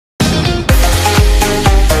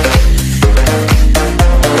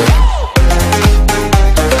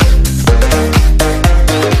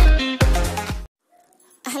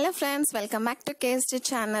Welcome back to KST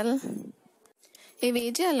channel. ఈ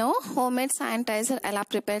వీడియోలో home made sanitiser ఎలా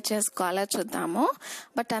ప్రిపేర్ చేసుకోవాలో చూద్దాము.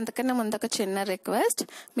 బట్ అంతకన్నా ముందు ఒక చిన్న రిక్వెస్ట్,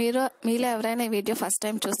 మీలో ఎవరైనా ఈ వీడియో ఫస్ట్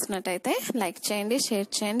టైం చూస్తున్నట్టయితే లైక్ చేయండి, షేర్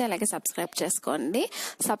చేయండి, అలాగే సబ్స్క్రైబ్ చేసుకోండి.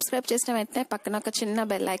 సబ్స్క్రైబ్ చేసిన వెంటనే పక్కన ఒక చిన్న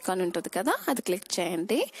బెల్ ఐకాన్ ఉంటుంది కదా, అది క్లిక్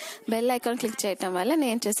చేయండి. బెల్ ఐకాన్ క్లిక్ చేయటం వల్ల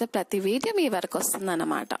నేను చేసే ప్రతి వీడియో మీ వరకు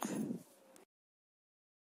వస్తుందన్నమాట.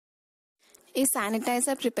 ఈ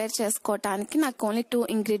శానిటైజర్ ప్రిపేర్ చేసుకోవటానికి నాకు ఓన్లీ 2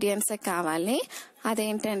 ఇంగ్రీడియంట్సే కావాలి.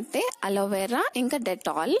 అదేంటంటే అలోవెరా ఇంకా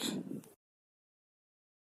డెటాల్.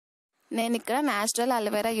 నేను ఇక్కడ న్యాచురల్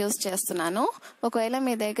అలోవెరా యూజ్ చేస్తున్నాను. ఒకవేళ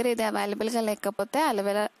మీ దగ్గర ఇది అవైలబుల్గా లేకపోతే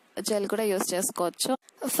అలోవెరా జెల్ కూడా యూజ్ చేసుకోవచ్చు.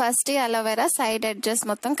 ఫస్ట్ ఈ అలోవెరా సైడ్ ఎడ్జెస్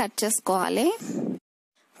మొత్తం కట్ చేసుకోవాలి.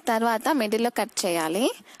 తర్వాత మిడిల్లో కట్ చేయాలి.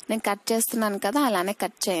 నేను కట్ చేస్తున్నాను కదా, అలానే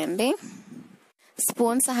కట్ చేయండి.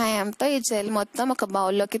 స్పూన్ సహాయంతో ఈ జెల్ మొత్తం ఒక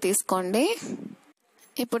బౌల్లోకి తీసుకోండి.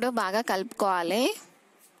 ఇప్పుడు బాగా కలుపుకోవాలి.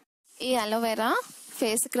 ఈ అలోవెరా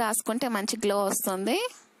ఫేస్కి రాసుకుంటే మంచి గ్లో వస్తుంది.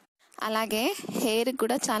 అలాగే హెయిర్కి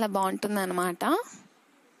కూడా చాలా బాగుంటుంది అన్నమాట.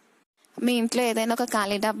 మీ ఇంట్లో ఏదైనా ఒక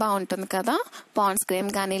ఖాళీ డబ్బా ఉంటుంది కదా, పాండ్స్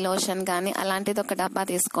క్రీమ్ కానీ లోషన్ కానీ అలాంటిది ఒక డబ్బా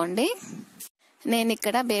తీసుకోండి. నేను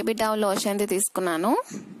ఇక్కడ బేబీ డవ్ లోషన్ది తీసుకున్నాను.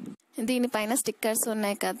 దీనిపైన స్టిక్కర్స్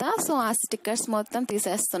ఉన్నాయి కదా, సో ఆ స్టిక్కర్స్ మొత్తం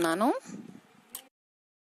తీసేస్తున్నాను.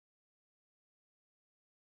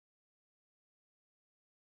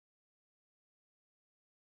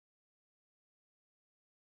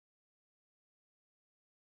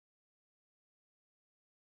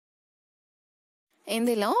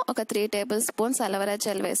 ఇందులో ఒక 3 టేబుల్ స్పూన్స్ అలోవెరా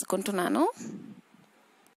జెల్ వేసుకుంటున్నాను.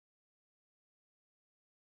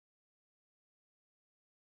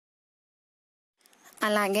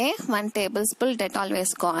 అలాగే 1 టేబుల్ స్పూన్ డెటాల్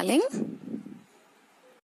వేసుకోవాలి.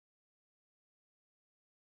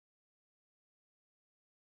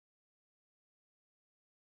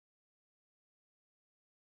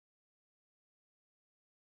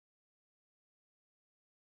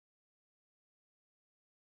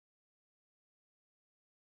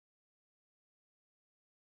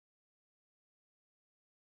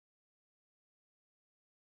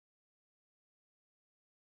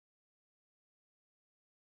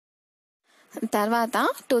 తర్వాత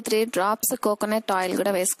 2-3 డ్రాప్స్ కోకోనట్ ఆయిల్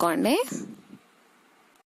కూడా వేసుకోండి.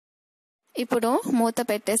 ఇప్పుడు మూత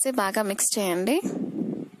పెట్టేసి బాగా మిక్స్ చేయండి.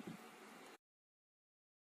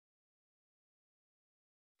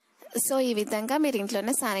 సో ఈ విధంగా మీరు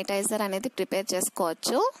ఇంట్లోనే శానిటైజర్ అనేది ప్రిపేర్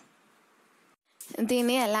చేసుకోవచ్చు.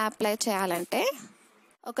 దీన్ని ఎలా అప్లై చేయాలంటే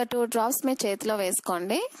ఒక 2 డ్రాప్స్ మీ చేతిలో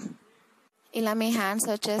వేసుకోండి. ఇలా మీ హ్యాండ్స్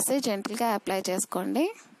వచ్చేసి జెంటిల్గా అప్లై చేసుకోండి.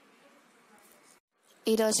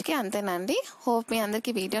 ఈ రోజుకి అంతేనండి. హోప్ మీ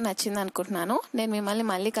అందరికీ వీడియో నచ్చింది అనుకుంటున్నాను. నేను మిమ్మల్ని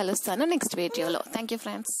మళ్ళీ కలుస్తాను నెక్స్ట్ వీడియోలో. Thank you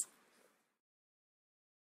friends.